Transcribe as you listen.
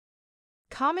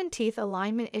Common teeth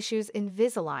alignment issues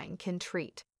Invisalign can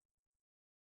treat.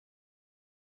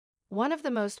 One of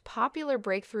the most popular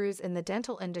breakthroughs in the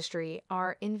dental industry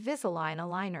are Invisalign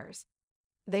aligners.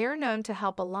 They are known to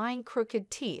help align crooked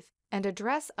teeth and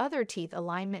address other teeth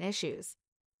alignment issues.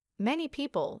 Many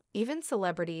people, even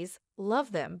celebrities,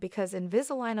 love them because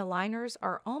Invisalign aligners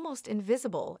are almost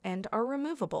invisible and are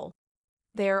removable.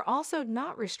 They are also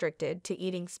not restricted to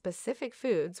eating specific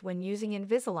foods when using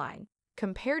Invisalign,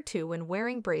 compared to when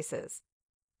wearing braces.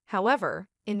 However,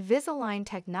 Invisalign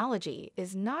technology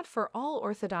is not for all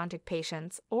orthodontic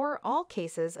patients or all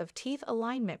cases of teeth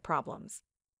alignment problems.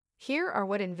 Here are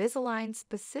what Invisalign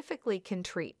specifically can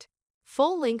treat.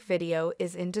 Full link video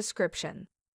is in description.